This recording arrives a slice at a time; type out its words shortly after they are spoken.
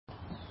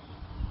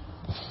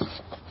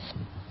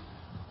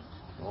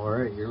All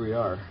right, here we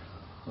are.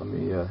 Let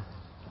me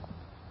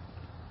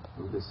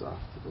move this off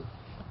to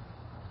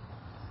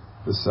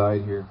the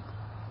side here.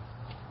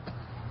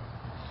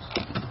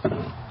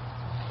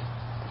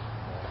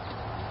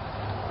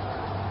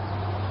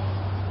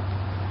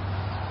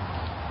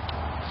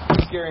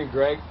 Thanks, Gary and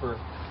Greg, for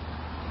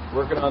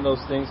working on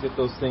those things, get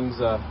those things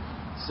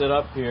set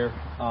up here.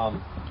 I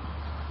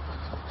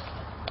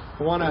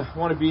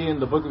want to be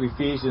in the book of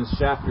Ephesians,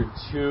 chapter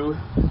 2,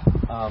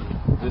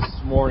 this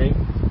morning,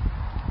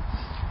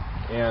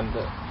 and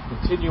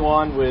continue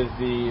on with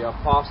the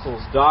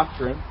Apostles'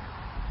 Doctrine,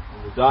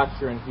 and the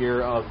doctrine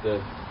here of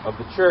the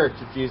Church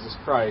of Jesus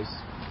Christ.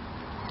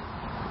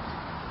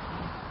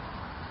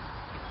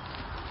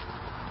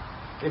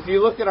 If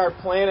you look at our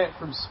planet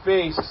from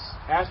space,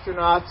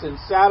 astronauts and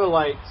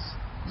satellites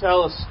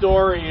tell a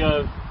story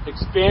of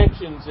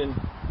expansions and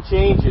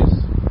changes.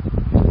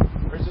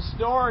 There's a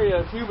story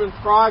of human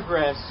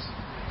progress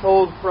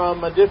told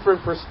from a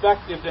different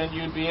perspective than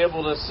you'd be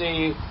able to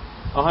see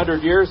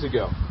 100 years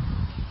ago.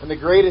 And the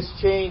greatest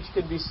change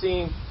can be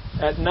seen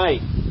at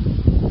night.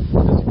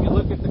 Because if you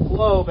look at the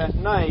globe at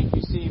night,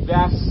 you see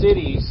vast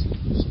cities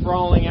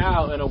sprawling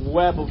out in a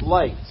web of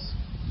lights.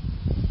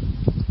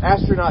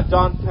 Astronaut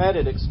Don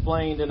Pettit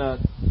explained in a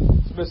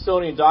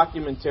Smithsonian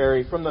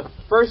documentary, from the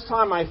first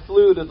time I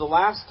flew to the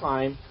last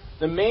time,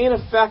 the main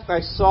effect I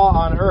saw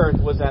on Earth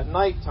was at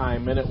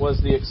nighttime, and it was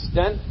the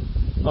extent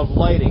of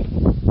lighting.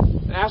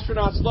 And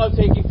astronauts love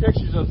taking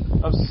pictures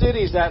of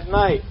cities at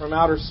night from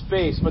outer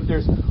space, but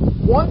there's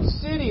one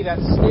city that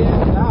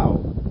stands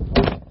out,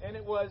 and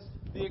it was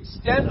the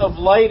extent of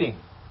lighting.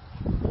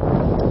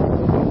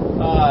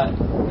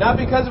 Not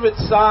because of its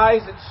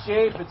size, its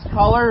shape, its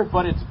color,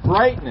 but its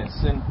brightness.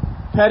 And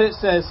Pettit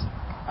says,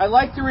 I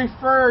like to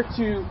refer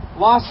to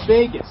Las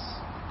Vegas,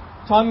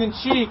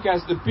 tongue-in-cheek,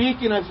 as the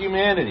beacon of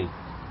humanity.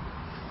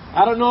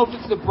 I don't know if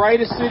it's the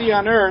brightest city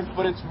on earth,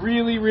 but it's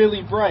really,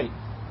 really bright.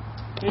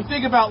 When you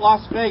think about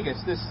Las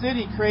Vegas, this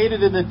city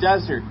created in the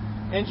desert,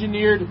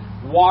 engineered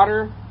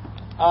water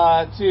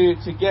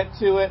to get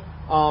to it,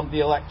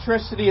 the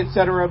electricity,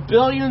 etc.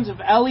 Billions of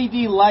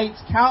LED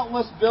lights,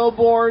 countless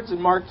billboards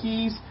and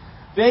marquees.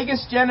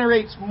 Vegas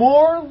generates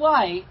more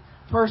light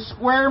per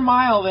square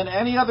mile than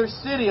any other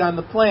city on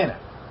the planet.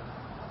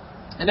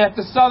 And at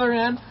the southern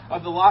end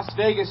of the Las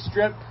Vegas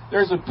Strip,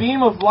 there's a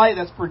beam of light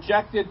that's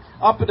projected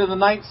up into the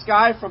night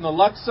sky from the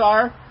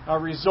Luxor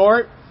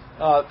resort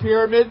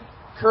pyramid.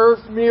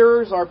 Curved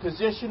mirrors are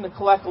positioned to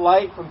collect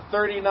light from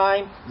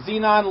 39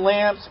 xenon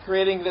lamps,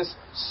 creating this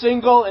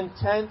single,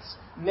 intense,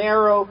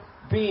 narrow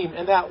beam.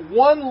 And that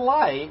one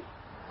light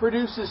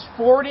produces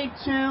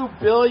 42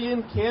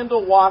 billion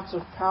candle watts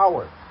of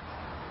power.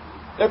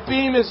 That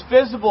beam is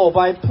visible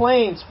by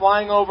planes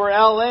flying over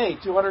LA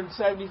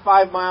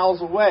 275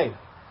 miles away.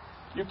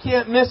 You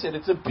can't miss it.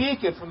 It's a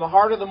beacon from the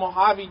heart of the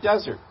Mojave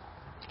Desert.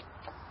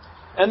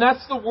 And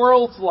that's the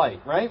world's light,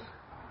 right?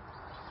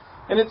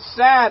 And it's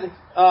sad,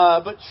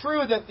 but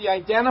true, that the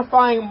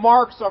identifying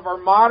marks of our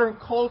modern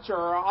culture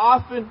are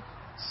often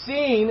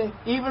seen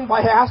even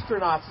by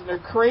astronauts in their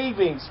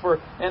cravings for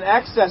and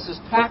excesses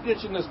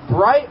packaged in this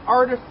bright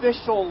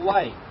artificial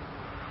light.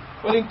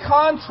 But in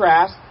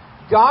contrast,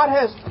 God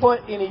has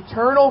put in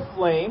eternal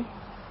flame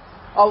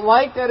a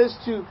light that is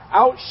to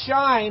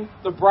outshine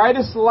the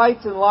brightest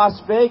lights in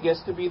Las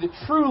Vegas, to be the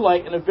true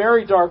light in a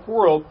very dark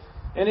world,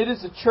 and it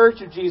is the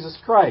Church of Jesus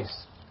Christ.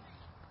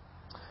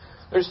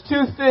 There's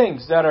two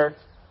things that are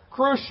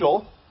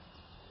crucial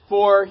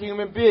for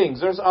human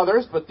beings. There's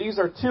others, but these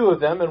are two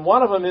of them, and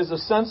one of them is a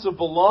sense of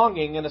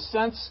belonging and a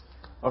sense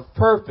of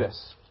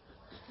purpose.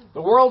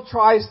 The world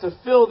tries to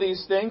fill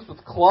these things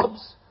with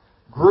clubs,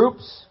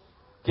 groups,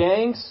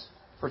 gangs,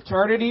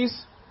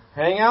 fraternities,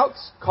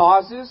 hangouts,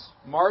 causes,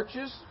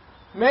 marches,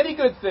 many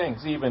good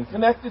things even,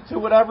 connected to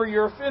whatever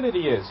your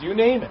affinity is, you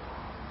name it.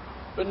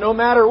 But no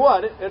matter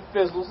what, it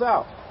fizzles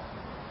out.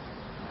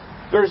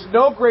 There's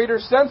no greater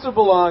sense of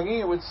belonging,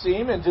 it would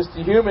seem, in just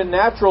a human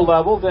natural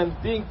level than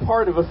being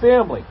part of a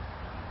family.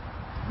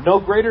 No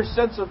greater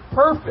sense of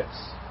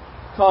purpose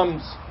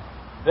comes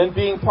than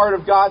being part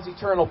of God's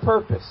eternal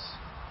purpose.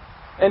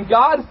 And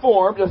God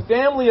formed a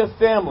family of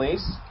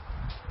families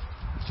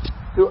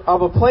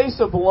of a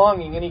place of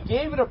belonging, and He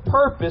gave it a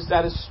purpose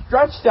that is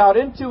stretched out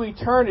into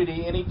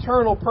eternity, an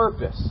eternal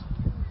purpose.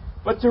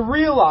 But to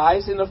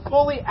realize and to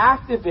fully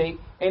activate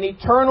an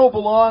eternal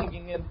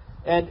belonging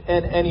and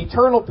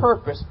eternal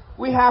purpose,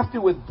 we have to,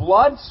 with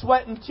blood,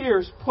 sweat, and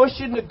tears, push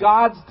into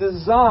God's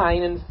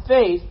design and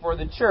faith for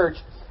the church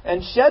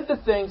and shed the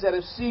things that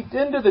have seeped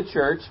into the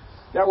church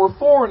that were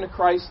foreign to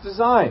Christ's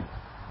design.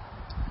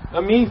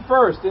 A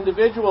me-first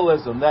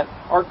individualism that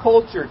our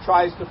culture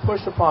tries to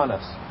push upon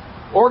us.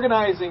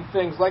 Organizing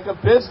things like a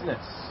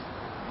business.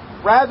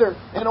 Rather,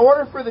 in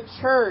order for the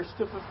church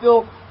to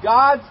fulfill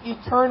God's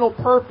eternal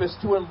purpose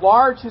to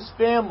enlarge His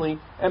family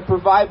and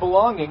provide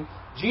belonging,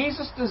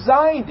 Jesus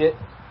designed it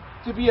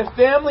to be a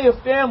family of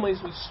families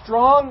with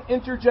strong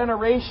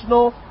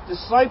intergenerational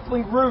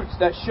discipling roots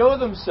that show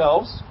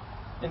themselves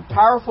in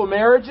powerful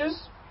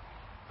marriages,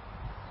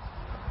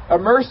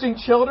 immersing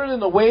children in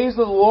the ways of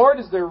the Lord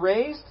as they're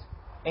raised,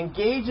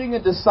 engaging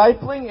and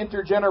discipling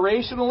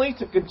intergenerationally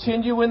to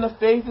continue in the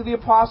faith of the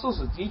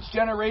apostles as each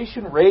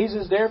generation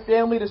raises their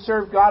family to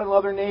serve God and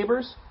love their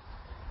neighbors,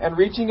 and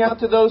reaching out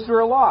to those who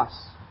are lost.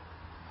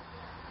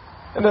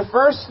 And the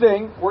first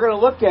thing we're going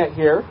to look at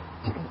here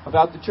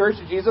about the Church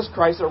of Jesus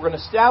Christ that we're going to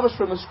establish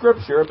from the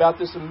Scripture about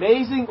this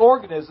amazing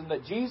organism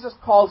that Jesus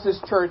calls His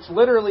church,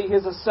 literally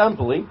His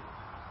assembly,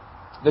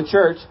 the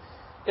church,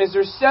 is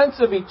their sense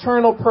of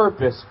eternal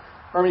purpose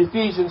from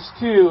Ephesians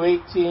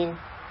 2:18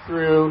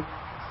 through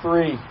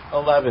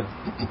 3:11.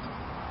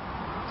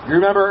 You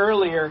remember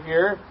earlier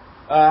here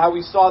how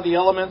we saw the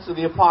elements of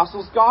the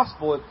Apostles'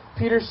 Gospel and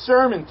Peter's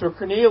sermon to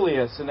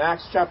Cornelius in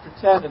Acts chapter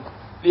 10, and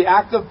the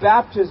act of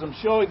baptism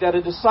showing that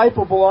a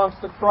disciple belongs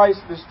to Christ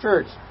and His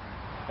church.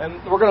 And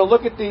we're going to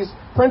look at these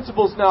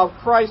principles now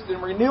of Christ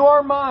and renew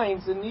our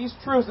minds in these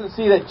truths and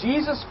see that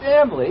Jesus'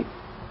 family,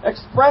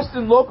 expressed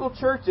in local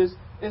churches,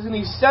 is an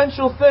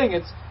essential thing.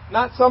 It's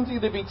not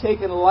something to be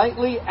taken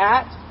lightly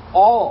at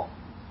all.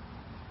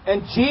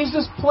 And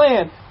Jesus'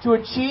 plan to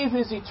achieve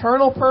His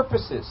eternal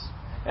purposes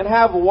and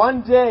have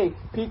one day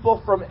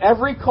people from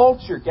every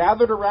culture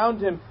gathered around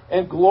Him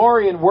in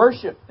glory and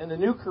worship in the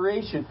new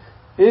creation,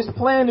 His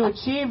plan to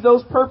achieve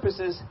those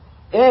purposes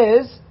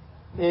is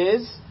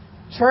His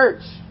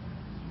church.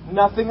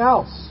 Nothing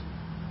else.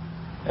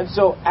 And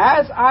so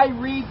as I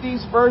read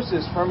these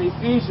verses from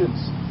Ephesians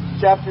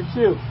chapter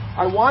 2,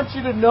 I want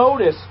you to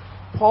notice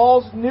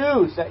Paul's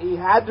news that he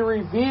had to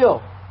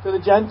reveal to the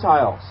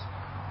Gentiles.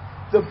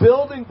 The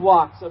building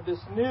blocks of this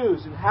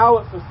news and how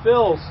it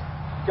fulfills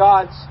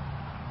God's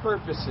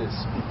purposes.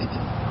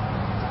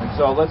 And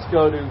so let's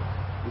go to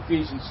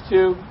Ephesians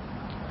 2.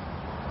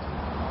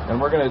 And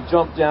we're going to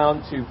jump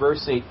down to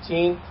verse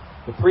 18.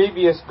 The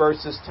previous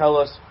verses tell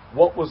us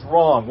what was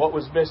wrong, what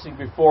was missing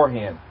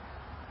beforehand.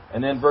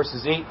 And then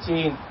verses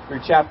 18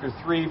 through chapter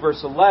 3,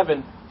 verse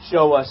 11,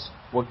 show us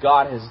what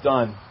God has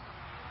done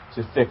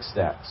to fix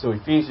that. So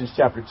Ephesians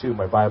chapter 2,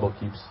 my Bible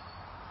keeps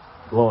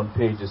glowing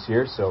pages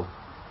here, so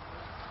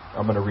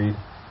I'm going to read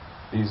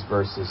these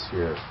verses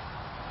here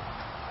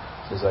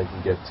as I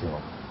can get to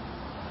them.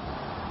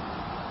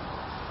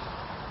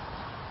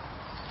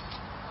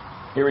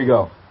 Here we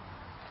go.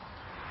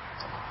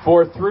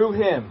 For through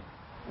Him,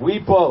 we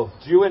both,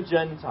 Jew and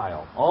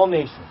Gentile, all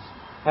nations,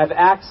 have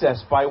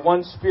access by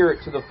one Spirit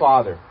to the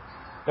Father.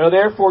 Now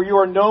therefore you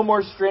are no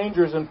more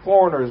strangers and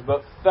foreigners,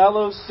 but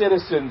fellow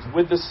citizens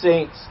with the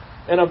saints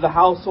and of the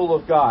household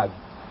of God,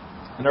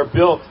 and are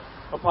built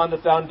upon the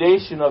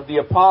foundation of the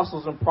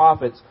apostles and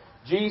prophets,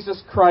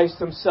 Jesus Christ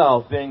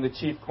Himself being the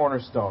chief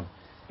cornerstone,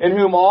 in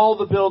whom all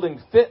the building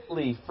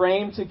fitly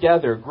framed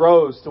together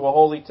grows to a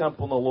holy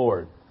temple in the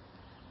Lord,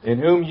 in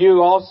whom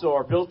you also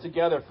are built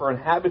together for an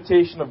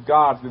habitation of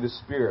God through the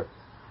Spirit.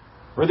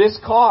 For this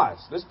cause,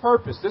 this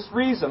purpose, this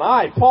reason,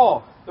 I,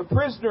 Paul, the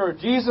prisoner of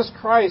Jesus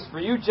Christ, for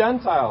you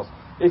Gentiles,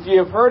 if ye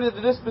have heard of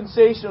the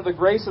dispensation of the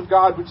grace of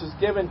God which is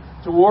given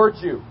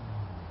towards you,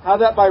 how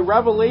that by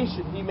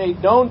revelation He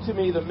made known to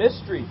me the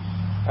mystery,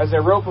 as I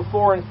wrote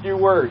before in few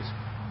words,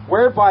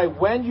 whereby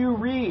when you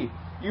read,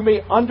 you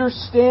may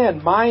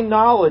understand my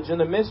knowledge in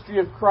the mystery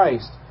of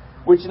Christ,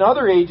 which in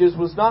other ages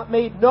was not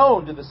made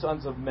known to the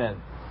sons of men,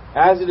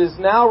 as it is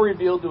now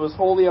revealed to His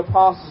holy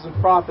apostles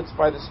and prophets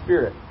by the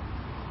Spirit.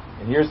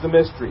 And here's the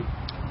mystery: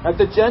 that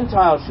the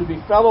Gentiles should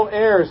be fellow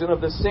heirs and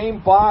of the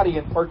same body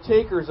and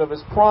partakers of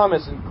His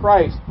promise in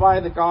Christ by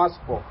the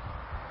gospel,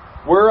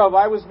 whereof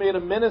I was made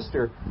a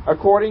minister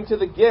according to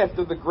the gift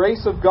of the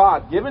grace of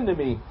God given to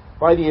me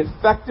by the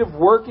effective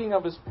working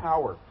of His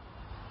power.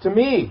 To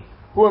me,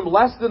 who am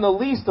less than the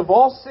least of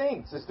all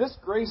saints, is this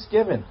grace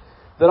given,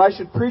 that I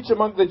should preach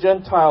among the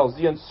Gentiles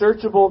the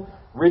unsearchable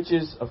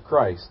riches of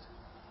Christ,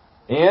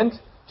 and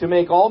to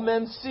make all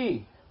men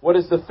see what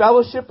is the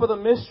fellowship of the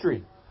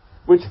mystery,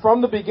 which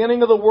from the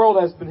beginning of the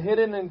world has been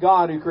hidden in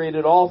God who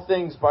created all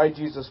things by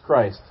Jesus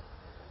Christ,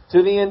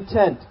 to the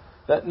intent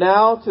that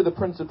now to the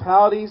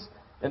principalities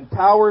and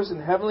powers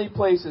in heavenly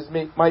places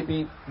might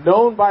be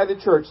known by the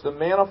church the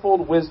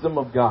manifold wisdom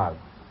of God,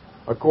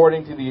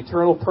 according to the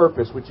eternal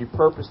purpose which He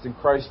purposed in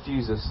Christ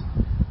Jesus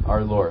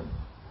our Lord.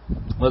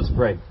 Let's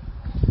pray.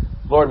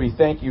 Lord, we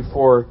thank You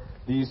for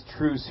these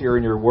truths here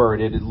in Your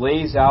Word. It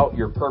lays out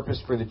Your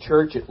purpose for the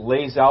church. It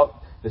lays out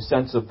the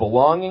sense of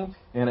belonging,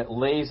 and it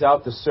lays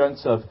out the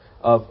sense of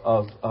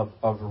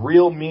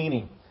real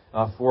meaning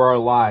for our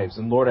lives.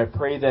 And Lord, I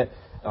pray that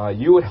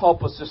You would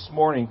help us this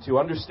morning to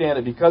understand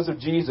that because of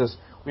Jesus,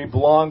 we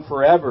belong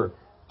forever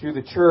to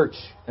the church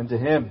and to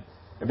Him.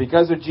 And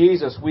because of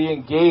Jesus, we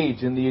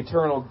engage in the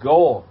eternal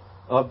goal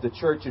of the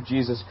church of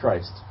Jesus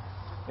Christ.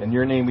 In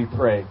Your name we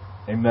pray.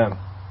 Amen.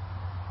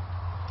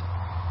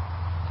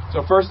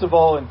 So first of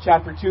all, in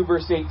chapter 2,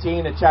 verse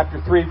 18, and chapter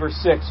 3, verse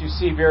 6, you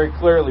see very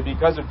clearly,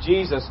 because of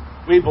Jesus,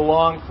 we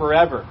belong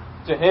forever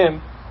to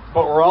Him,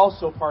 but we're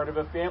also part of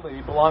a family.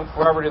 We belong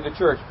forever to the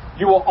church.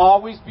 You will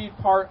always be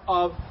part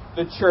of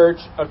the church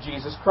of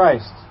Jesus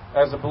Christ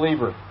as a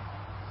believer.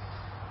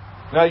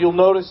 Now you'll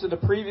notice in the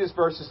previous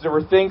verses there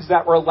were things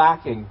that were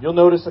lacking. You'll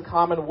notice a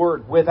common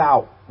word,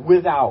 without,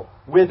 without,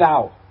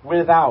 without,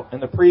 without. In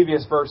the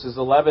previous verses,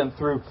 11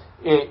 through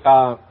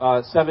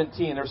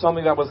 17, there's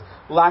something that was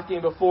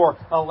lacking before,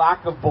 a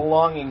lack of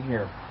belonging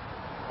here.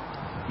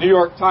 New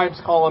York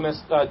Times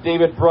columnist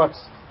David Brooks,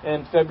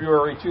 in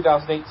February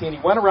 2018, he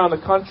went around the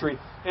country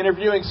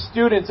interviewing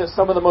students at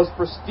some of the most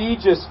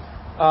prestigious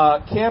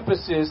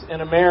campuses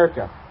in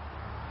America.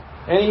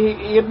 And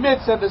he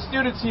admits that the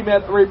students he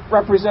met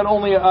represent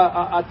only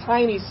a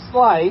tiny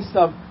slice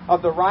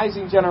of the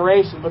rising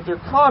generation, but their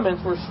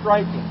comments were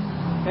striking.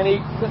 And he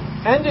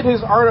ended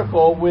his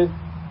article with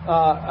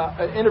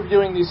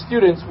interviewing these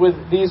students with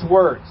these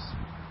words.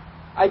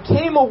 I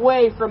came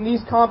away from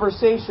these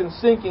conversations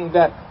thinking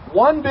that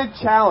one big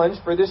challenge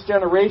for this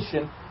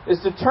generation is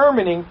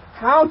determining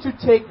how to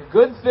take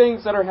good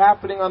things that are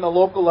happening on the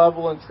local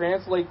level and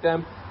translate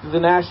them to the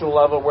national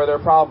level where their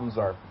problems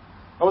are.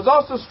 I was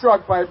also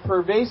struck by a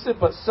pervasive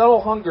but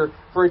subtle hunger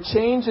for a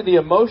change in the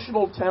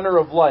emotional tenor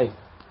of life.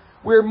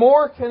 We're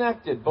more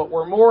connected, but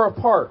we're more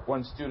apart,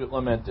 one student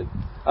lamented.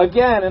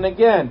 Again and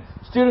again,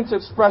 students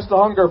expressed a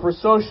hunger for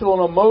social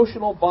and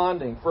emotional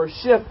bonding, for a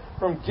shift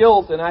from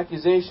guilt and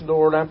accusation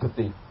toward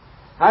empathy.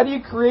 How do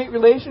you create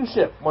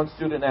relationship, one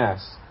student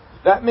asked.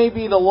 That may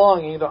be the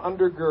longing that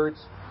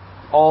undergirds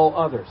all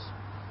others.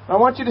 I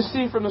want you to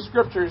see from the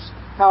Scriptures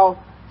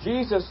how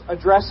Jesus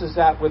addresses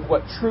that with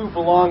what true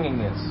belonging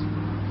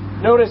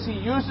is. Notice he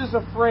uses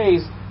a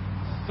phrase,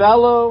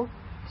 fellow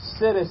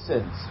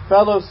citizens.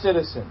 Fellow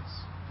citizens.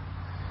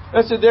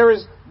 Listen, there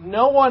is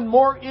no one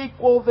more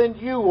equal than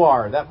you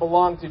are that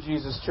belong to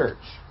Jesus' church.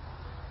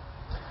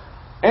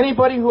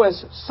 Anybody who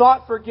has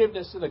sought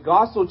forgiveness in the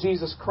gospel of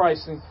Jesus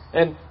Christ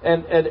and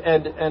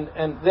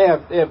they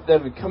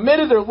have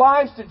committed their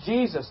lives to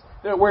Jesus,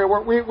 that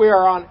we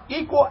are on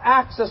equal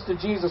access to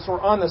Jesus. We're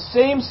on the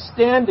same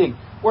standing,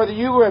 whether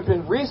you have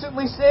been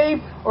recently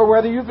saved or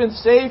whether you've been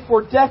saved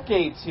for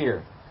decades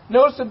here.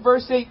 Notice in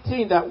verse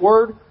 18 that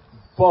word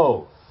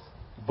both.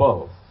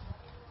 Both.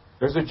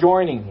 There's a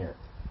joining here.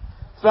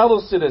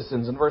 Fellow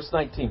citizens in verse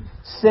 19.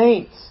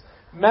 Saints,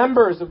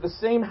 members of the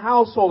same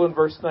household in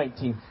verse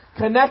 19.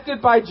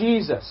 Connected by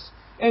Jesus.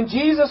 In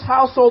Jesus'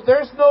 household,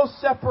 there's no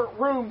separate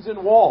rooms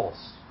and walls.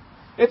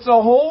 It's a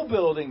whole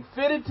building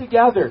fitted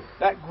together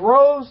that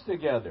grows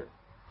together.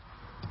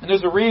 And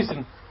there's a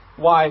reason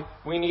why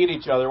we need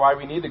each other, why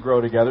we need to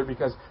grow together,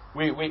 because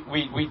we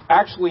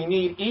actually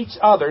need each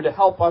other to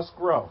help us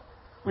grow.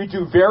 We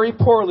do very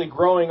poorly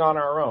growing on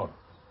our own.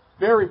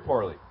 Very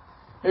poorly.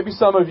 Maybe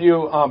some of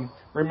you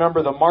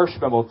remember the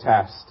marshmallow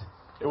test.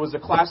 It was a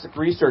classic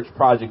research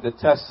project that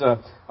tests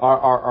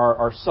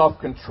our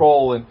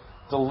self-control and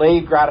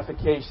delayed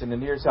gratification,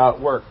 and here's how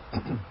it worked.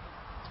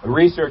 A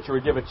researcher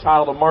would give a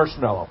child a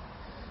marshmallow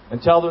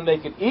and tell them they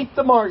could eat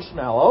the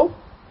marshmallow,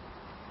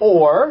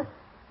 or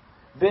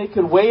they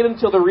could wait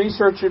until the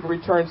researcher would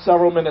return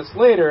several minutes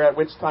later, at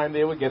which time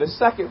they would get a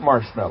second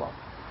marshmallow.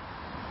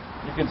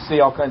 You can see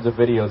all kinds of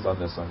videos on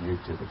this on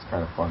YouTube. It's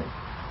kind of funny.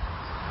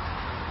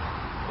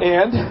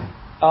 And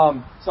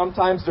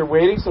sometimes they're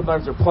waiting,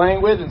 sometimes they're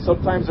playing with, and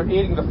sometimes they're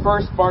eating the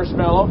first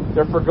marshmallow.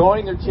 They're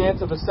foregoing their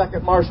chance of a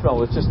second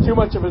marshmallow. It's just too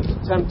much of a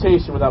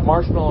temptation with that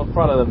marshmallow in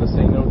front of them to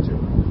say no to.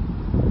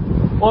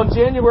 Well, in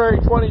January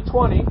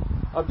 2020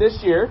 of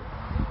this year,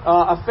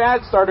 a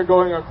fad started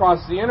going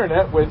across the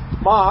internet with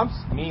moms,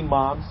 mean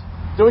moms,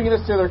 doing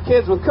this to their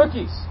kids with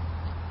cookies.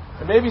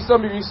 And maybe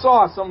some of you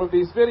saw some of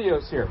these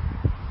videos here.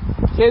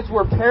 Kids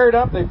were paired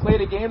up, they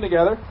played a game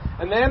together,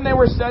 and then they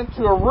were sent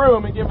to a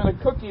room and given a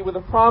cookie with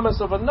a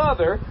promise of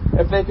another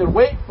if they could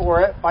wait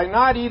for it by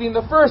not eating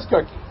the first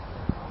cookie.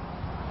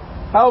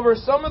 However,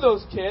 some of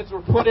those kids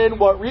were put in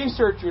what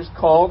researchers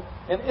called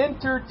an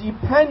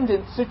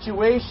interdependent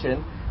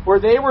situation, where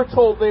they were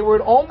told they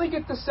would only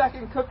get the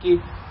second cookie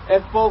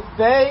if both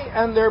they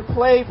and their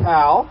play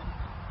pal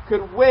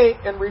could wait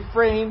and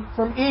refrain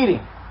from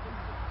eating.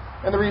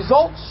 And the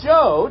results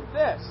showed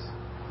this,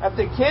 that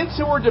the kids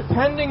who were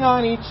depending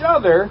on each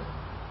other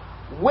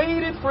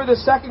waited for the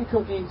second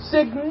cookie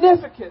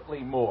significantly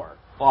more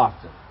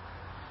often.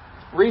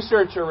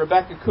 Researcher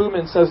Rebecca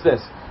Kuhlman says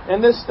this,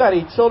 in this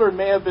study, children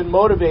may have been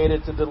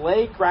motivated to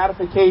delay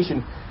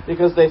gratification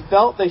because they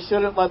felt they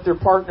shouldn't let their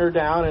partner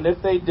down, and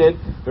if they did,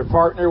 their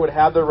partner would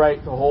have the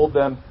right to hold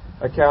them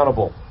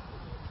accountable.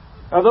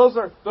 Now,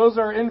 those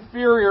are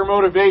inferior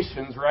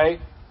motivations, right?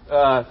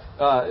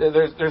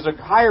 There's a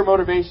higher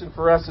motivation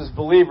for us as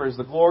believers,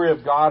 the glory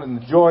of God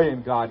and the joy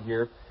in God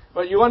here.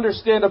 But you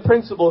understand the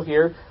principle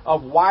here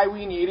of why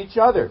we need each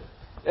other.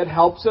 It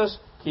helps us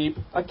keep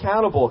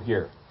accountable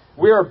here.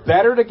 We are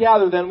better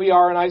together than we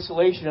are in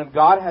isolation, and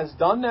God has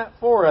done that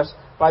for us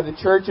by the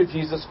Church of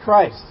Jesus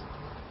Christ.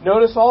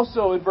 Notice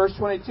also in verse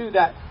 22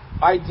 that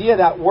idea,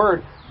 that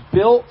word,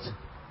 built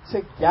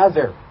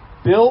together.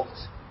 Built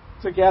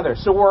together.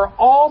 So we're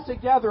all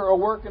together a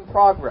work in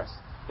progress.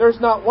 There's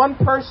not one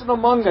person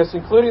among us,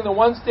 including the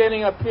one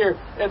standing up here,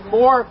 and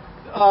more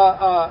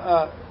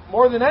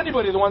than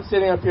anybody, the one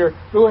standing up here,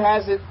 who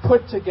has it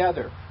put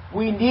together.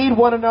 We need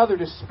one another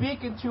to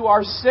speak into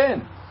our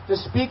sin, to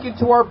speak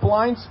into our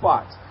blind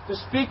spots, to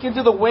speak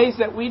into the ways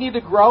that we need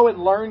to grow and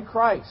learn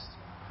Christ.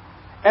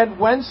 And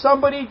when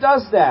somebody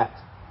does that,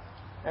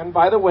 and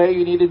by the way,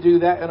 you need to do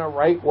that in a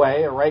right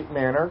way, a right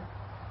manner.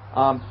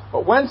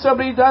 But when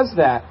somebody does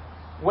that,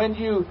 when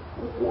you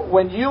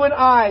and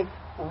I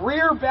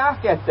rear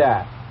back at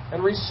that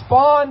and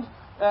respond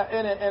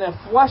in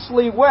a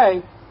fleshly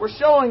way, we're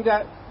showing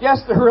that,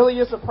 yes, there really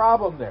is a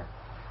problem there.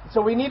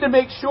 So we need to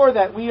make sure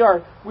that we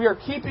are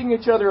keeping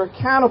each other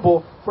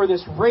accountable for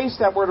this race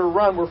that we're to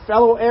run. We're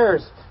fellow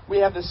heirs. We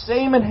have the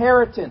same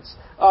inheritance.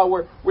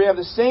 We have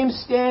the same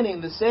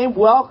standing, the same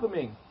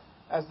welcoming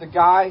as the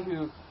guy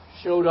who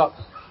showed up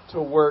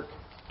to work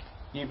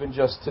even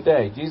just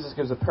today. Jesus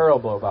gives a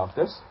parable about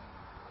this.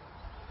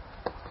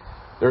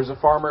 There's a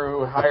farmer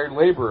who hired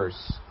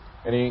laborers,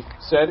 and he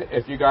said,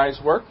 if you guys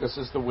work, this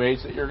is the wage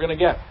that you're going to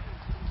get.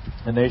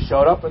 And they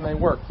showed up and they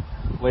worked.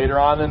 Later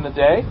on in the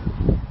day,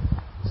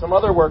 some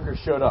other workers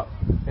showed up,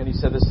 and he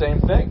said the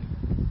same thing.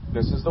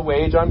 This is the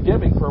wage I'm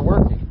giving for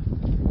working.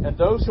 And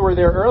those who were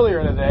there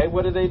earlier in the day,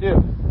 what did they do?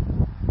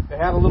 They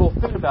had a little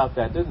fit about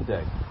that, didn't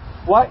they?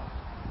 What?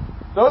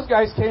 Those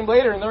guys came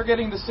later and they're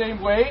getting the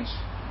same wage?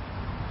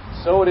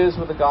 So it is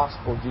with the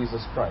gospel of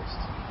Jesus Christ.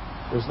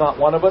 There's not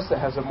one of us that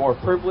has a more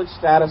privileged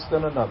status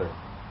than another.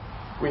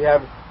 We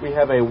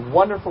have a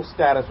wonderful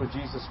status with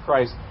Jesus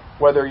Christ,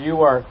 whether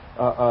you are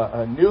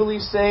newly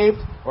saved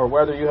or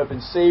whether you have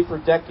been saved for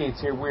decades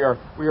here. We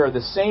are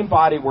the same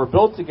body. We're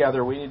built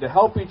together. We need to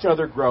help each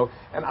other grow.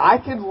 And I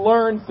can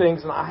learn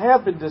things, and I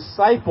have been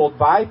discipled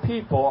by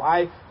people.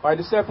 By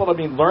discipled, I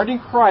mean learning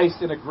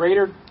Christ in a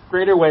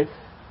greater way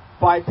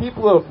by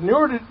people who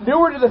are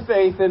newer to the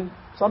faith, and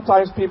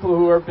sometimes people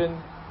who have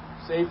been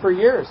saved for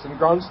years and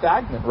grown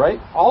stagnant, right?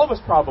 All of us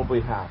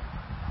probably have.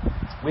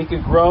 We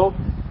can grow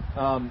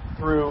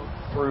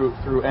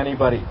through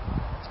anybody.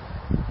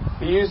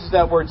 He uses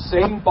that word,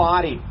 same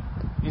body.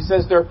 He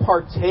says they're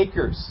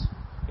partakers.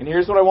 And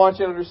here's what I want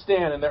you to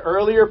understand. In the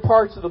earlier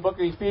parts of the book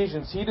of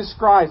Ephesians, he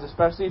describes,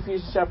 especially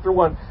Ephesians chapter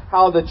 1,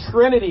 how the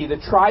Trinity, the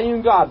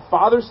triune God,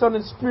 Father, Son,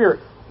 and Spirit,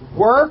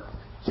 work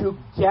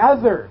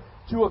together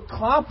to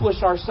accomplish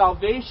our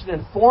salvation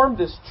and form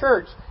this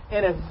church.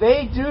 And if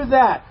they do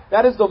that,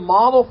 that is the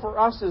model for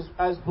us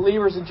as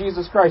believers in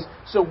Jesus Christ.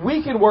 So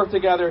we can work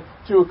together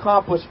to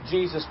accomplish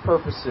Jesus'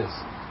 purposes.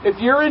 If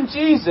you're in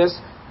Jesus,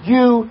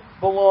 you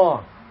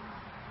belong.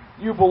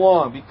 You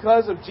belong.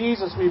 Because of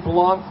Jesus, we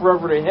belong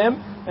forever to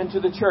Him and to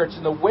the church.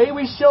 And the way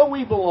we show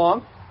we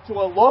belong to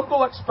a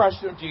local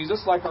expression of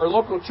Jesus, like our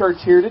local church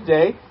here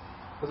today,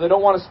 because I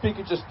don't want to speak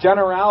of just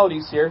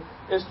generalities here,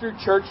 is through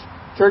church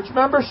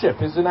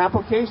membership, is an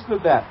application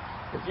of that.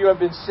 If you have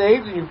been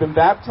saved and you've been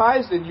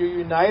baptized, then you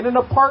unite in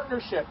a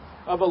partnership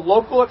of a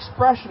local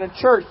expression, a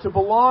church to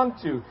belong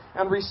to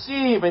and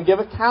receive and give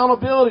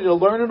accountability to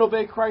learn and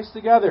obey Christ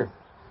together.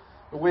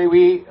 The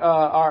way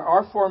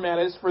our format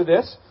is for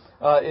this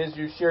is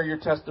you share your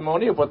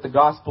testimony of what the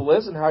gospel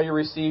is and how you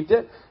received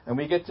it, and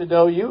we get to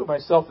know you,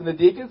 myself and the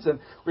deacons, and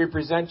we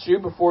present you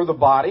before the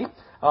body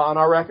on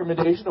our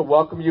recommendation to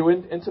welcome you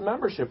into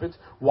membership.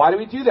 Why do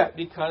we do that?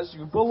 Because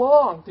you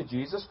belong to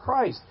Jesus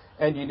Christ,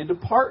 and you need to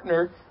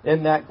partner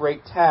in that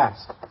great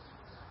task.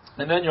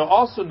 And then you'll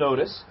also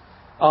notice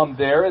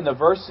there in the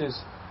verses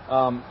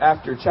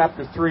after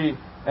chapter 3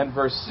 and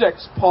verse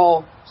 6,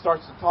 Paul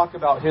starts to talk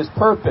about his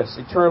purpose,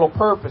 eternal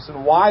purpose,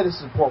 and why this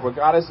is important, what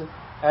God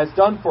has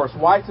done for us,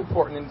 why it's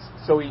important. And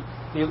so he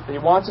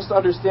wants us to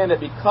understand that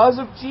because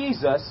of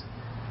Jesus,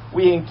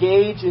 we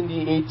engage in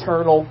the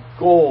eternal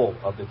goal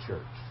of the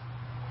church.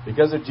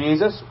 Because of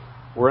Jesus,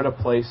 we're in a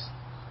place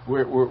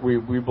where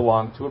we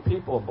belong to a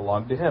people and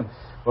belong to Him.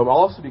 But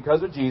also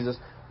because of Jesus,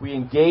 we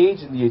engage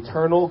in the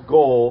eternal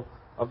goal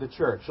of the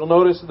church. You'll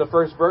notice in the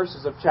first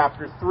verses of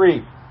chapter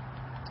 3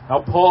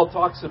 how Paul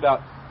talks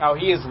about how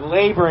he is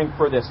laboring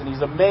for this, and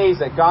he's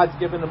amazed that God's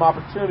given him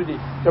opportunity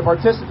to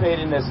participate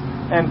in this,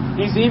 and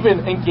he's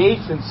even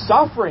engaged in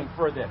suffering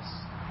for this.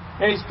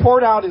 And he's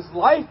poured out his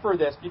life for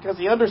this because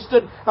he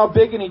understood how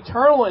big and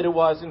eternal it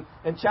was.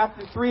 In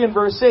chapter 3 and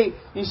verse 8,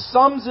 he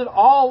sums it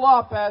all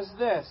up as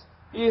this.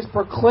 He is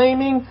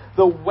proclaiming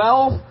the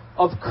wealth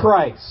of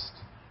Christ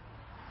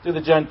to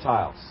the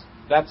Gentiles.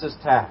 That's his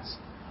task.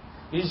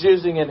 He's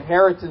using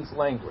inheritance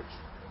language,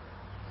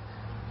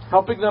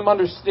 helping them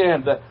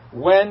understand that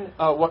when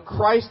what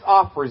Christ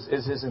offers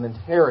is an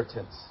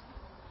inheritance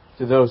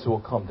to those who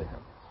will come to Him.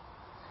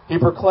 He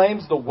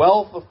proclaims the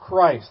wealth of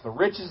Christ, the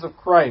riches of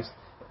Christ,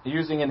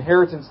 using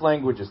inheritance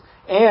languages,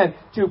 and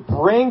to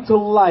bring to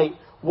light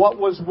what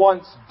was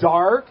once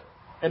dark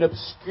and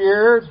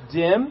obscure,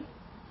 dim,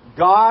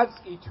 God's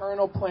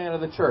eternal plan of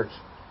the church.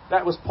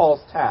 That was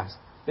Paul's task.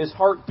 His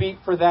heart beat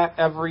for that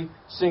every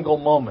single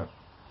moment.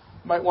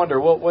 You might wonder,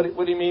 well, what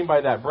do you mean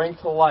by that? Bring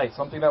to light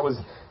something that was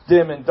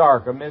dim and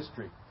dark, a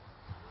mystery.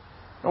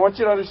 I want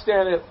you to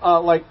understand it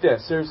like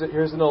this. Here's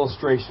an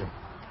illustration.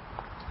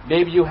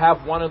 Maybe you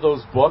have one of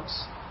those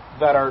books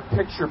that are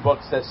picture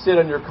books that sit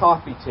on your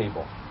coffee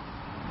table,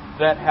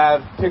 that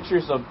have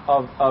pictures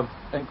of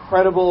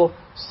incredible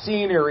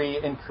scenery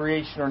in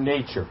creation or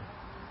nature.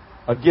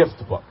 A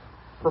gift book.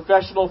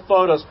 professional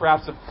photos,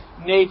 perhaps of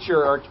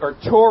nature or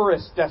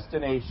tourist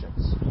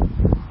destinations.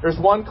 There's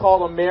one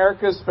called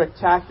America's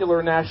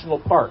Spectacular National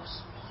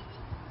Parks.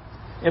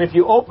 And if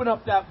you open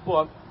up that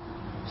book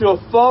to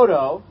a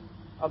photo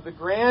of the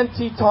Grand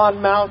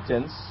Teton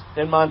Mountains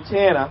in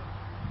Montana,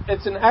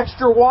 it's an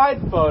extra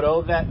wide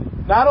photo that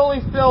not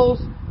only fills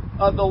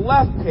the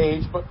left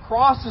page, but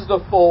crosses the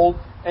fold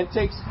and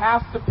takes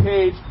half the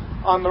page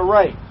on the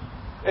right.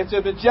 It's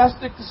a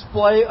majestic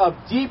display of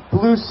deep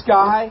blue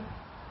sky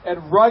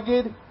and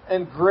rugged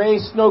and gray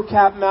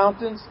snow-capped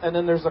mountains, and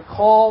then there's a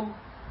calm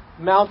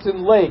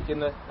mountain lake in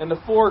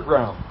the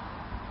foreground.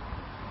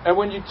 And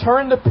when you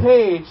turn the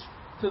page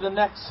to the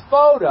next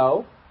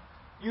photo,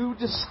 you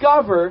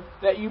discover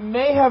that you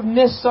may have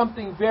missed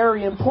something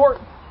very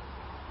important.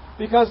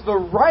 Because the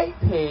right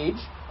page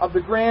of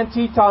the Grand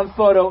Teton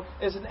photo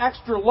is an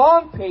extra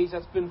long page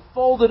that's been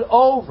folded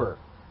over,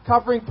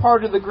 covering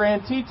part of the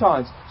Grand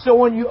Tetons. So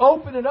when you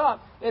open it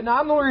up, it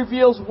not only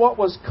reveals what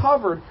was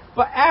covered,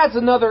 but adds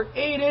another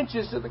 8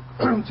 inches to the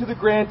to the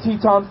Grand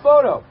Teton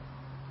photo.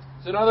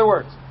 So in other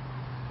words,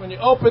 when you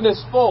open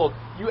this fold,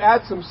 you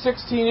add some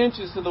 16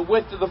 inches to the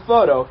width of the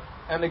photo,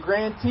 and the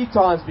Grand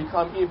Tetons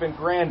become even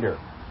grander.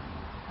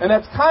 And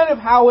that's kind of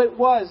how it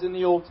was in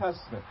the Old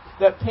Testament.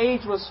 That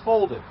page was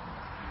folded.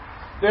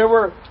 There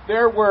were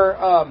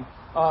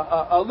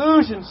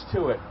allusions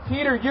to it.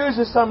 Peter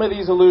uses some of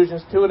these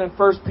allusions to it in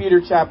 1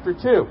 Peter chapter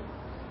 2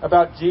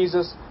 about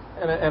Jesus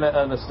and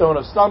a stone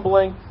of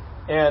stumbling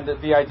and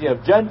the idea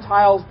of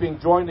Gentiles being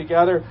joined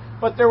together.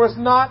 But there was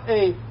not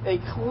a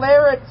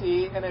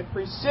clarity and a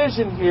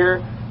precision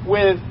here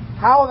with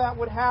how that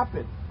would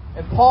happen.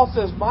 And Paul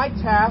says, my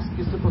task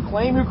is to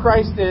proclaim who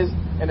Christ is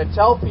and to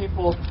tell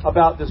people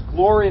about this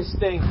glorious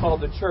thing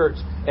called the church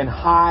in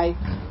high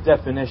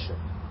definition.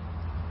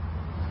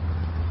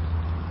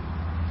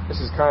 This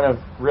is kind of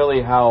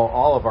really how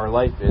all of our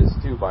life is,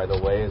 too, by the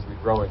way, as we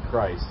grow in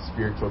Christ,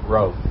 spiritual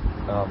growth.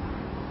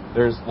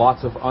 There's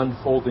lots of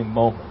unfolding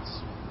moments.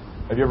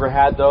 Have you ever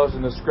had those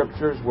in the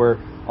Scriptures where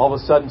all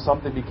of a sudden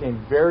something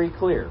became very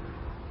clear?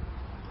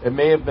 It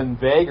may have been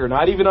vague or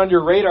not even on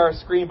your radar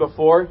screen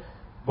before,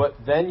 but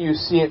then you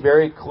see it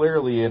very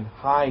clearly in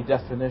high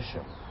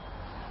definition.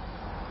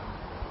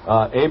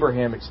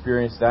 Abraham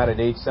experienced that at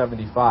age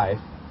 75.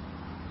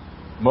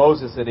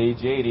 Moses at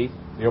age 80.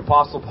 The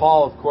Apostle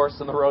Paul, of course,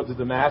 on the road to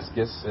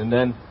Damascus, and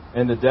then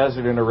in the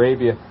desert in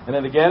Arabia. And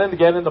then again and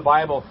again in the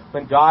Bible,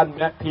 when God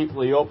met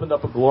people, He opened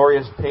up a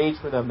glorious page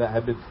for them that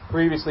had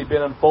previously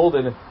been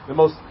unfolded. And the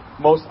most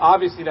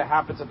obviously that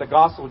happens at the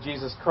gospel of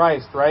Jesus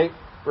Christ, right?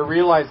 We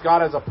realize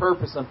God has a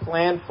purpose and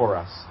plan for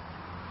us.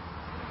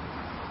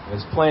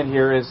 His plan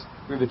here is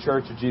through the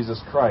church of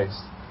Jesus Christ.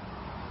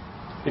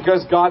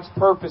 Because God's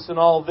purpose in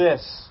all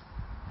this,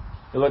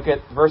 you look at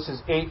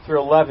verses 8 through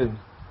 11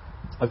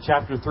 of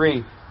chapter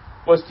 3,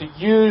 was to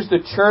use the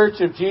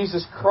church of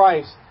Jesus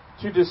Christ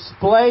to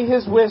display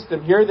His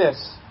wisdom. Hear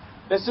this.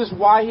 This is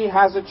why He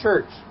has a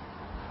church.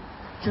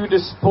 To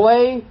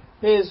display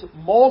His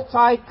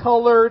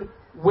multicolored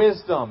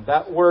wisdom.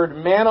 That word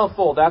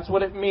manifold, that's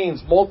what it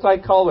means.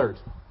 Multicolored.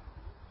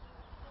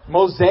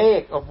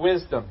 Mosaic of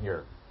wisdom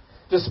here.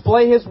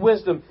 Display His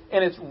wisdom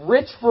and its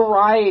rich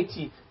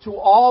variety to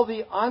all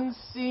the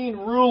unseen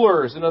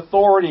rulers and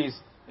authorities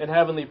in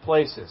heavenly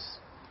places.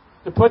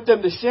 To put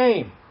them to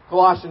shame,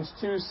 Colossians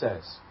 2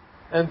 says.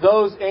 And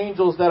those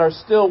angels that are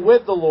still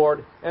with the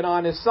Lord and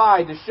on His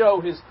side to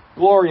show His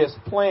glorious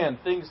plan,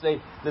 things they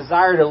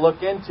desire to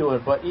look into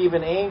it, but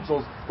even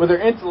angels with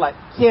their intellect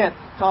can't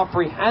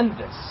comprehend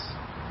this.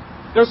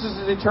 This is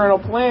His eternal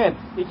plan.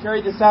 He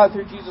carried this out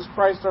through Jesus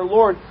Christ our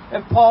Lord.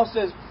 And Paul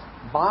says,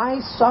 my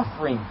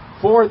suffering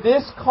for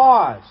this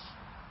cause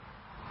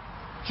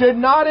should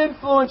not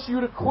influence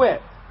you to quit.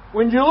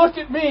 When you look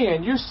at me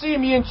and you see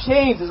me in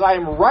chains as I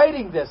am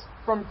writing this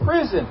from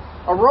prison,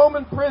 a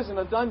Roman prison,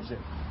 a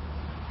dungeon,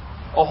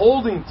 a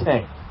holding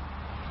tank,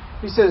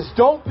 he says,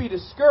 don't be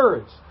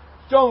discouraged.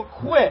 Don't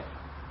quit.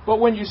 But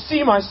when you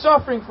see my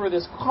suffering for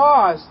this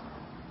cause,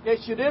 it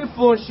should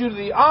influence you to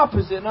the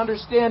opposite and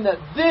understand that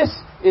this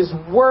is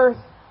worth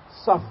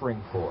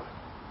suffering for.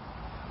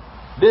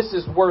 This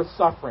is worth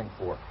suffering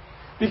for.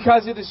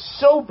 Because it is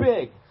so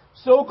big,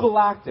 so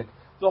galactic.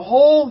 The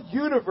whole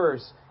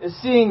universe is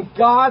seeing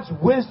God's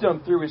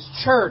wisdom through His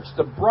church,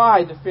 the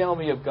bride, the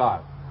family of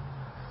God.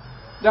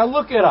 Now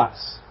look at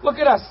us. Look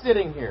at us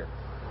sitting here.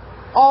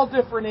 All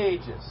different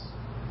ages.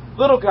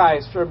 Little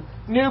guys from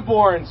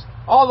newborns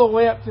all the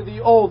way up to the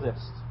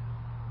oldest.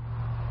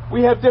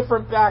 We have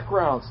different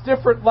backgrounds,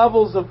 different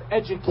levels of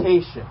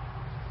education,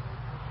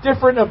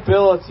 different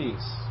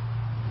abilities,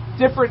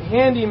 different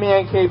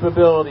handyman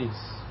capabilities.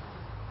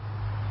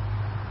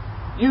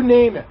 You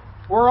name it.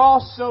 We're all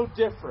so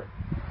different.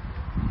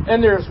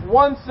 And there's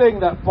one thing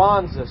that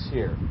bonds us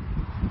here.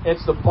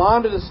 It's the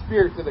bond of the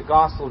Spirit through the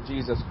gospel of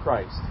Jesus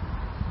Christ.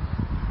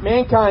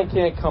 Mankind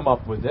can't come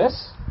up with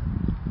this.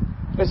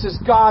 This is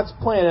God's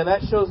plan, and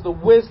that shows the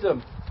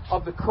wisdom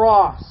of the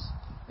cross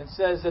and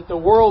says that the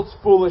world's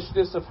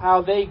foolishness of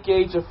how they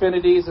gauge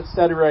affinities,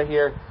 etc.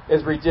 here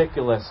is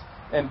ridiculous.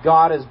 and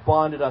God has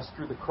bonded us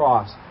through the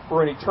cross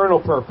for an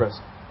eternal purpose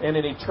and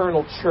an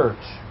eternal church.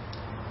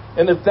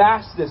 And the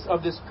vastness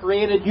of this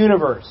created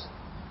universe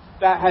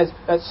that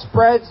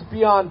spreads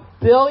beyond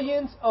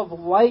billions of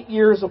light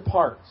years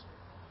apart.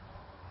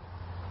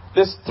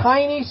 This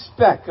tiny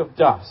speck of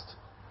dust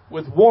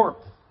with warmth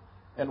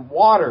and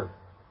water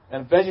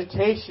and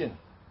vegetation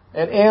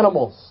and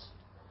animals.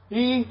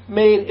 He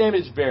made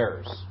image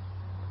bearers.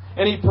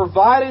 And He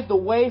provided the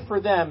way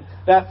for them,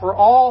 that for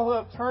all who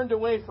have turned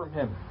away from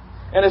Him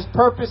and His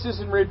purpose is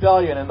in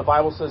rebellion, and the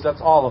Bible says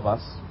that's all of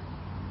us,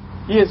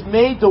 He has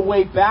made the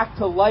way back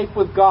to life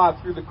with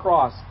God through the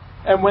cross.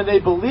 And when they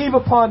believe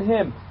upon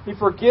Him, He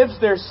forgives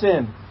their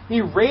sin.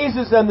 He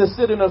raises them to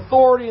sit in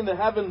authority in the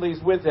heavenlies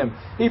with Him.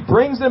 He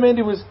brings them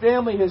into His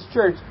family, His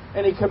church,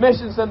 and He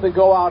commissions them to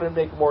go out and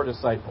make more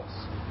disciples.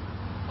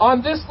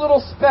 On this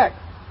little speck,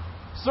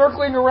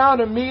 circling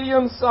around a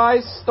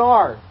medium-sized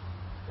star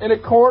in a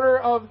corner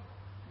of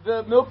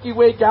the Milky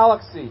Way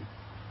galaxy,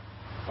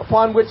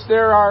 upon which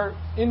there are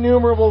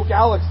innumerable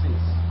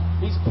galaxies,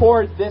 He's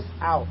poured this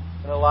out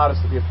and allowed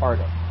us to be a part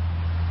of.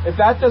 If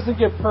that doesn't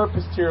give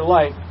purpose to your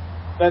life,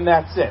 then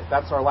that's it.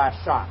 That's our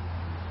last shot.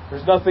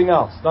 There's nothing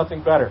else,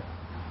 nothing better.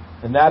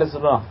 And that is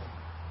enough.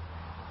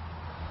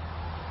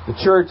 The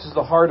church is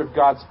the heart of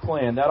God's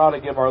plan. That ought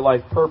to give our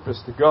life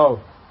purpose to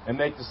go and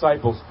make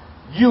disciples.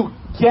 You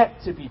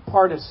get to be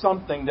part of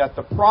something that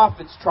the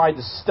prophets tried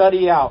to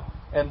study out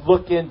and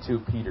look into,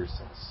 Peter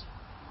says.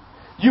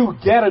 You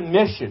get a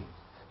mission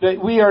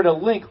that we are to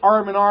link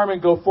arm in arm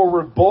and go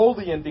forward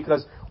boldly in,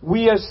 because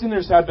we as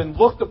sinners have been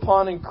looked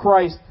upon in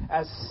Christ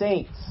as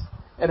saints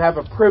and have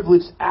a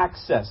privileged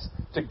access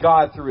to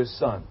God through His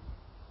Son.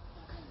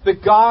 The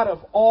God of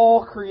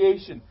all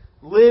creation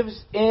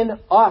lives in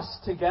us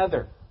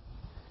together.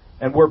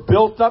 And we're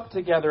built up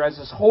together as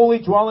His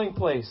holy dwelling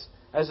place,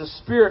 as the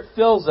Spirit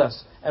fills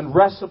us and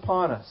rests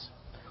upon us.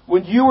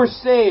 When you were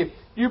saved,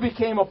 you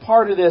became a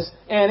part of this,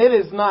 and it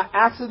is not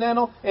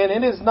accidental, and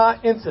it is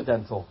not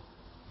incidental.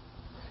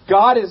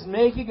 God is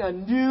making a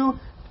new,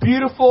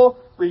 beautiful,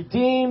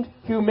 redeemed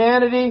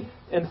humanity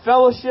in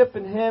fellowship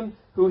in Him,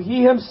 who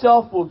He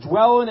Himself will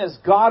dwell in as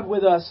God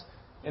with us,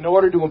 in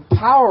order to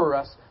empower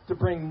us to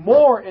bring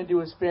more into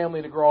His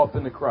family to grow up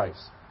into Christ.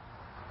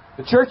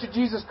 The Church of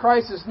Jesus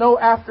Christ is no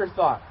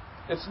afterthought.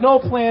 It's no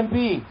plan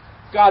B.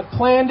 God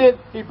planned it,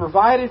 He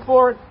provided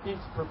for it, He's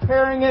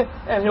preparing it,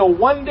 and He'll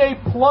one day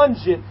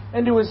plunge it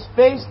into His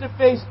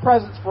face-to-face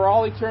presence for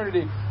all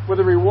eternity with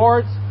the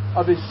rewards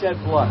of His shed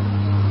blood.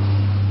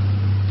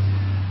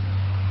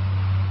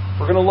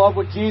 We're going to love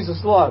what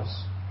Jesus loves.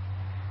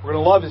 We're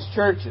going to love His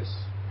churches.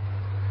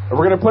 And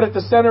we're going to put at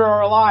the center of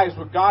our lives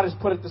what God has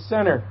put at the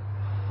center.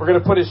 We're going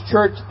to put His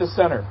church at the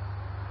center.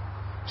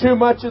 Too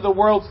much of the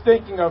world's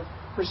thinking of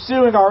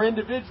pursuing our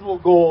individual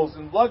goals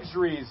and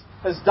luxuries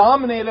has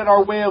dominated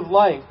our way of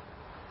life.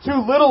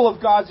 Too little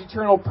of God's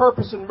eternal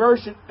purpose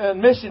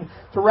and mission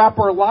to wrap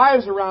our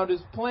lives around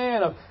His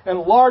plan of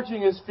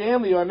enlarging His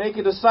family by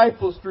making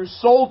disciples through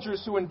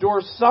soldiers who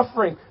endure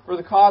suffering for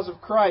the cause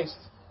of Christ.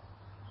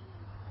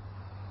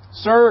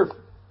 Serve.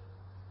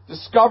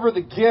 Discover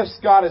the gifts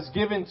God has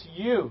given to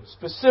you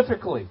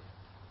specifically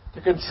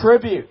to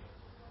contribute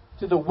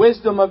to the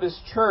wisdom of His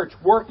church,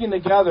 working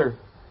together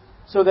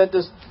so that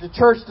the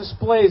church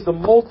displays the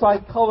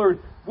multicolored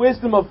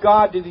wisdom of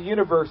God to the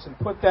universe, and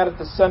put that at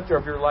the center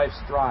of your life's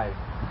drive.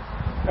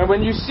 And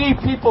when you see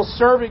people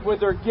serving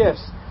with their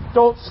gifts,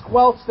 don't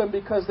squelch them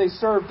because they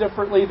serve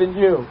differently than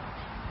you.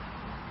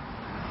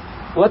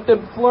 Let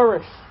them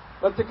flourish.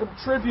 Let them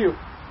contribute.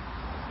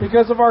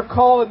 Because of our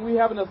calling, we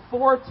have an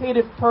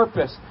authoritative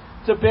purpose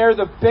to bear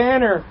the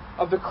banner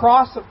of the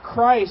cross of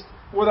Christ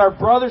with our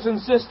brothers and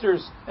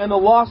sisters and the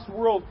lost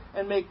world,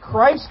 and make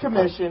Christ's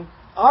commission,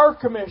 our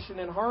commission,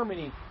 in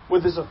harmony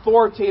with His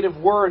authoritative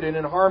word and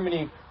in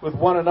harmony with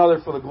one another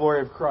for the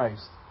glory of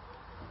Christ.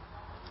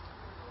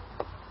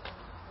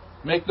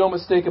 Make no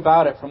mistake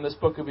about it, from this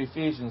book of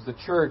Ephesians, the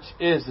church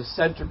is the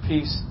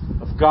centerpiece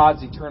of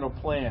God's eternal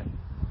plan.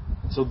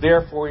 So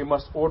therefore, we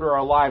must order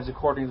our lives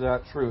according to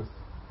that truth.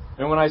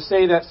 And when I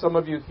say that, some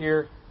of you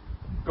here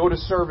go to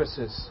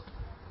services.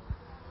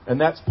 And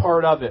that's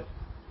part of it.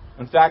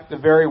 In fact, the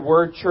very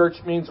word church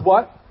means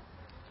what?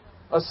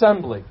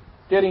 Assembly.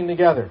 Getting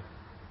together.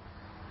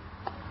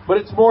 But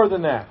it's more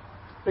than that.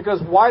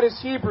 Because why does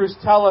Hebrews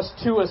tell us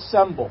to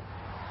assemble?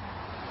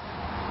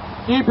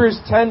 Hebrews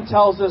 10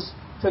 tells us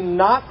to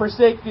not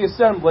forsake the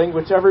assembling,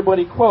 which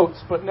everybody quotes,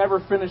 but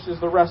never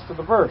finishes the rest of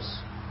the verse.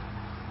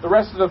 The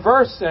rest of the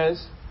verse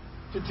says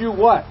to do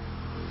what?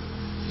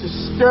 To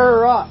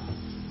stir up,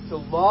 to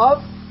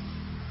love,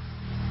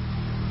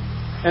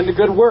 and to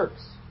good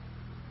works.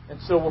 And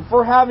so if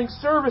we're having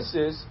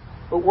services,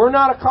 but we're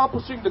not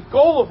accomplishing the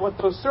goal of what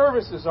those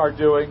services are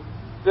doing,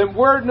 then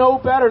we're no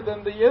better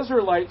than the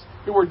Israelites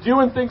who were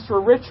doing things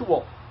for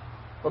ritual,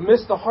 but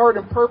missed the heart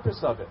and purpose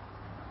of it.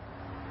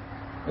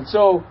 And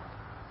so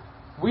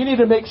we need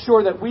to make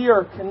sure that we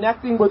are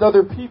connecting with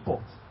other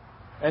people,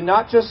 and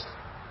not just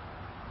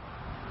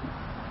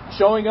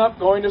showing up,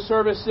 going to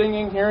service,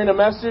 singing, hearing a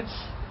message,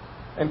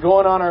 and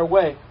going on our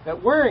way,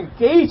 that we're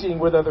engaging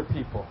with other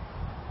people.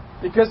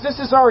 Because this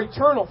is our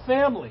eternal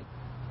family.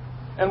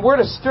 And we're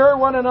to stir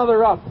one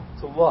another up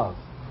to love.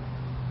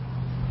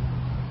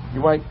 You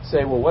might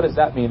say, well, what does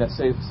that mean? That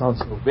sounds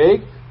so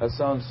vague. That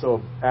sounds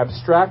so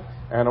abstract.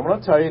 And I'm going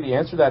to tell you the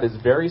answer to that is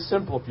very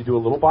simple if you do a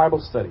little Bible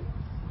study.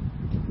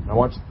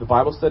 The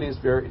Bible study is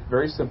very,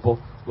 very simple.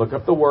 Look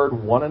up the word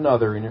one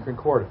another in your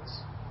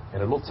concordance.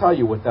 And it'll tell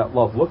you what that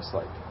love looks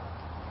like.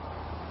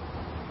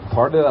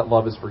 Part of that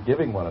love is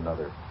forgiving one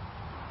another.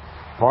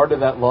 Part of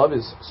that love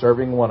is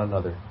serving one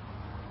another.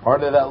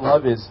 Part of that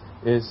love is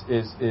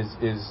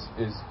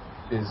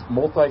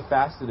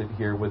multifaceted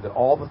here with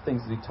all the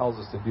things that he tells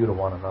us to do to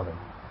one another.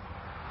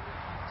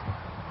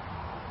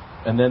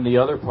 And then the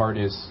other part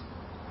is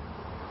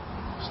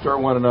stir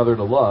one another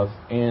to love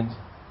and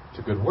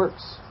to good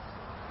works.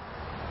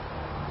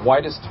 Why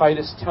does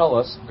Titus tell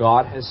us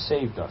God has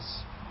saved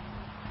us?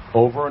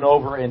 Over and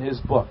over in his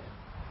book.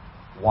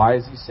 Why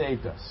has he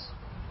saved us?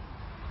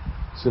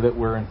 So that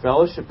we're in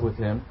fellowship with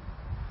him.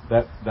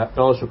 That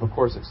fellowship, of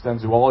course,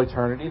 extends to all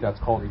eternity. That's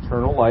called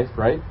eternal life,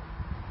 right?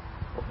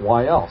 But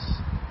why else?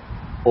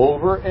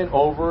 Over and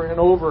over and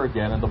over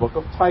again in the book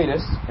of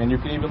Titus, and you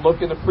can even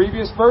look in the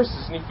previous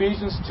verses in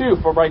Ephesians 2,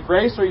 for by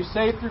grace are you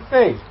saved through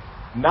faith,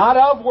 not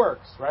of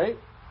works, right?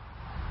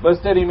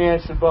 Lest any man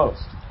should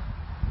boast.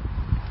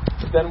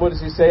 But then what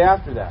does he say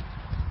after that?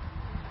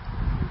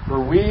 For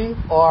we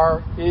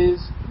are his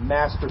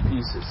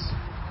masterpieces.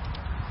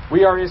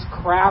 We are his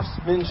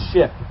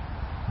craftsmanship.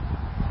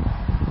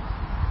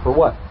 For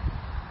what?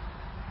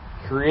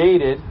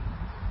 Created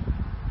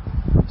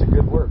to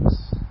good works.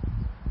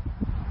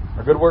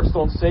 Our good works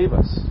don't save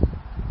us.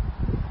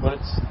 But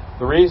it's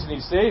the reason he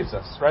saves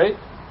us, right?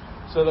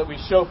 So that we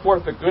show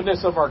forth the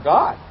goodness of our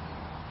God.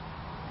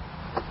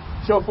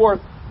 Show forth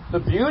the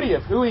beauty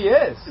of who he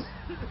is.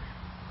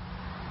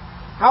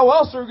 How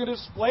else are we going to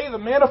display the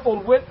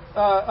manifold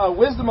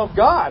wisdom of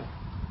God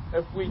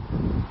if we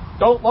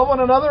don't love one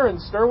another and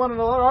stir one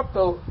another up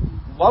to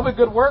love and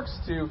good works,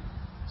 to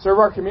serve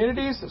our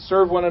communities, to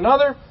serve one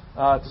another,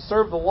 to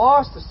serve the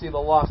lost, to see the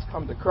lost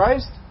come to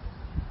Christ?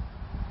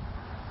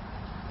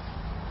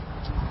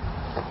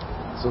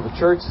 So the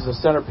church is the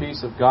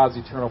centerpiece of God's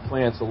eternal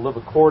plan, so live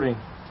according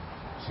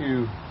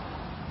to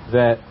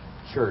that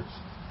church.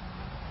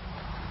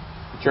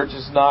 The church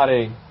is not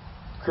a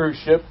cruise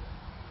ship.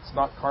 It's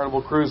not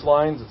Carnival Cruise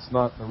Lines. It's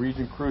not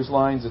Norwegian Cruise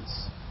Lines.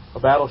 It's a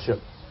battleship.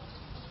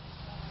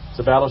 It's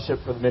a battleship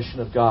for the mission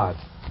of God.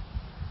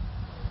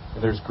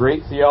 And there's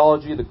great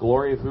theology, the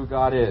glory of who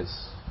God is,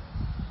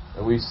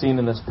 that we've seen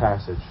in this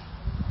passage.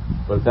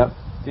 But if that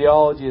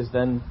theology is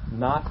then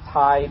not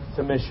tied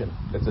to mission,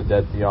 it's a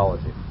dead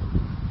theology.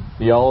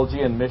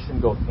 Theology and mission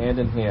go hand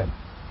in hand.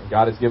 And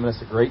God has given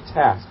us a great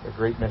task, a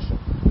great mission.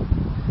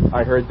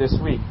 I heard this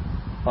week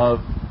of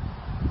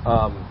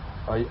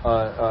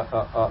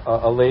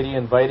a lady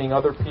inviting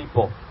other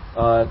people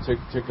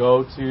to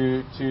go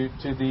to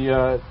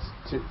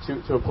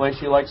a place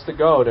she likes to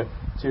go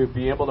to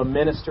be able to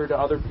minister to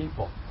other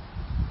people.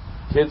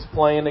 Kids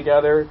playing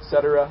together,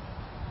 etc.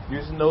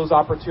 Using those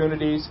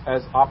opportunities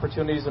as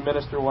opportunities to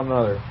minister to one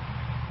another.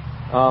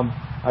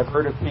 I've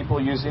heard of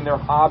people using their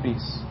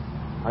hobbies.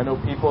 I know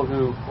people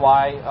who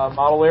fly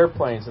model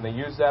airplanes, and they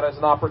use that as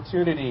an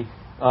opportunity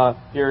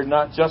here,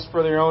 not just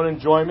for their own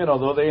enjoyment,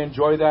 although they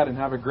enjoy that and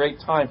have a great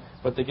time,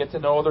 but they get to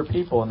know other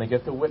people and they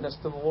get to witness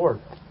to the Lord.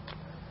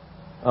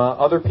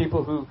 Other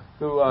people who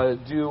do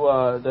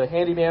the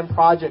handyman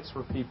projects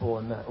for people,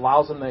 and that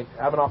allows them to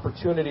have an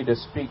opportunity to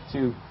speak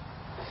to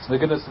the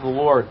goodness of the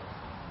Lord.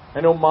 I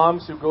know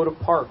moms who go to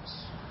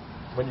parks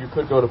when you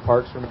could go to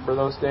parks. Remember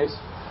those days?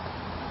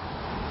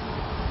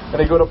 And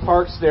they go to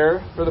parks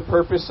there for the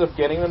purpose of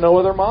getting to know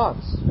other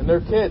moms and their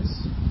kids.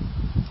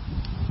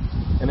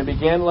 And they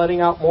began letting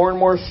out more and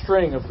more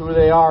string of who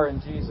they are in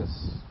Jesus.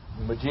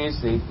 And with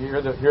Jesus, they hear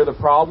the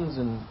problems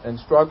and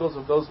struggles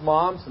of those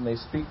moms, and they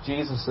speak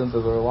Jesus into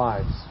their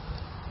lives.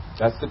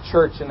 That's the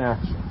church in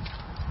action.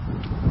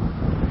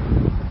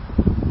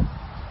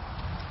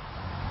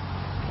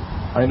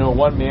 I know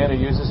one man who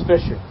uses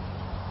fishing.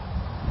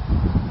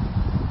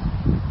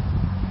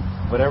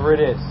 Whatever it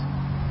is,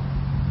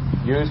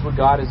 use what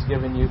God has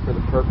given you for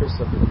the purpose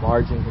of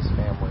enlarging His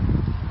family.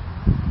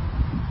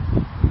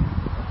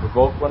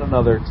 Provoke one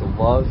another to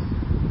love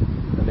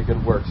and the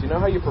good works. You know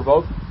how you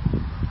provoke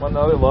one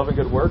another, love and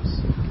good works?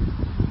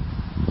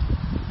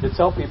 You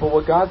tell people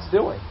what God's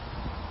doing.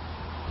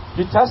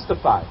 You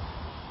testify.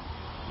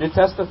 You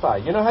testify.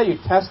 You know how you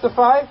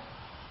testify?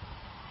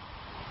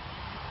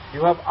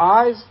 You have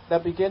eyes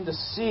that begin to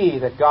see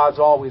that God's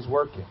always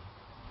working.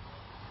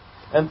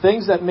 And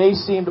things that may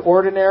seem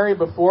ordinary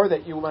before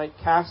that you might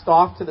cast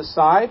off to the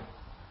side,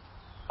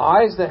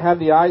 eyes that have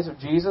the eyes of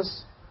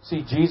Jesus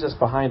see Jesus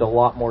behind a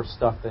lot more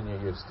stuff than you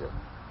used to.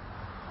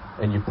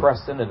 And you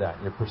press into that,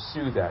 and you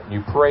pursue that, and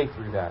you pray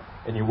through that,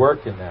 and you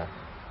work in that.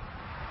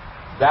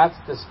 That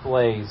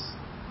displays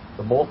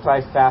the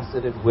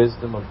multifaceted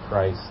wisdom of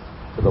Christ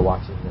to the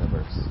watching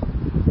universe.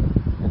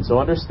 And so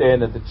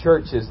understand that the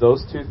church is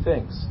those two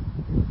things.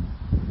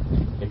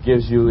 It It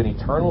gives you an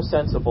eternal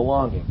sense of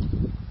belonging.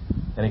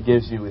 And it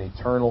gives you an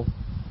eternal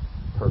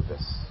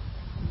purpose.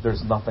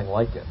 There's nothing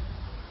like it.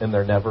 And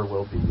there never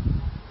will be.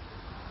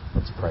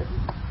 Let's pray.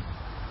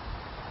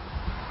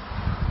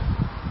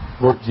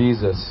 Lord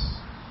Jesus,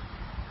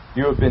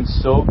 you have been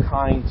so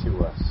kind to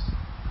us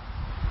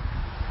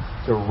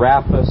to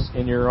wrap us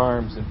in your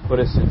arms and put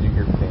us into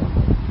your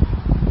family.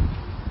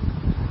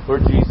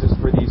 Lord Jesus,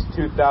 for these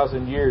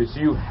 2,000 years,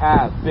 you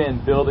have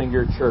been building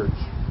your church.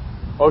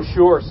 Oh,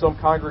 sure, some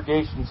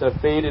congregations have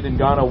faded and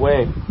gone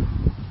away.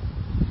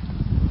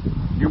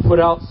 You put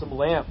out some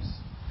lamps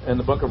in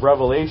the book of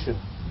Revelation.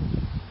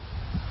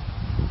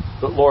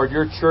 But Lord,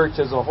 your church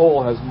as a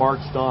whole has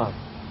marched on.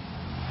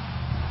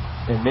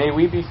 And may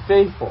we be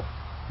faithful.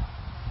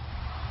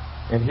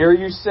 And hear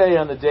you say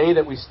on the day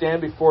that we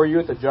stand before you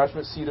at the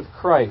judgment seat of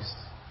Christ,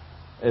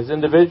 as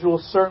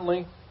individuals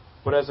certainly,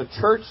 but as a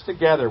church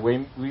together,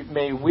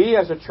 may we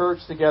as a church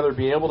together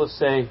be able to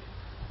say,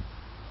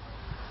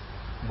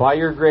 by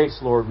your grace,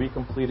 Lord, we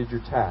completed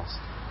your task.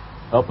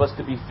 Help us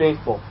to be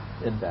faithful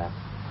in that.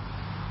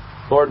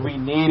 Lord, we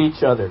need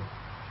each other.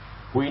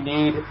 We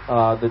need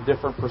the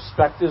different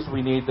perspectives.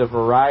 We need the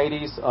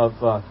varieties of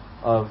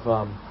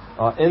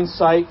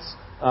insights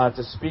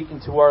to speak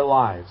into our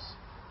lives.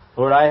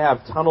 Lord, I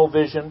have tunnel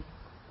vision,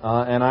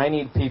 and I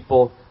need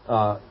people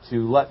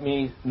to let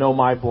me know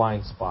my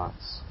blind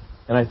spots.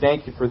 And I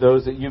thank you for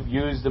those that you've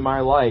used in my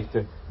life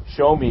to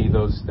show me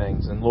those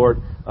things. And Lord,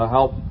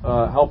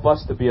 help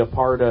us to be a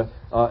part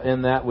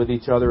in that with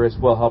each other as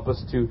well. Help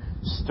us to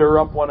stir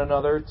up one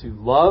another, to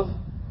love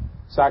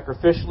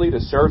sacrificially, to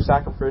serve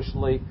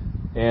sacrificially,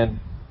 and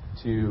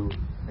to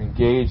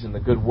engage in the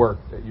good work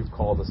that you've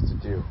called us to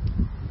do.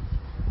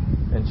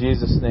 In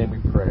Jesus' name we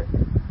pray.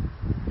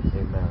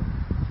 Amen.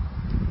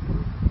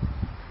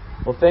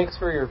 Well, thanks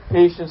for your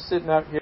patience sitting out here.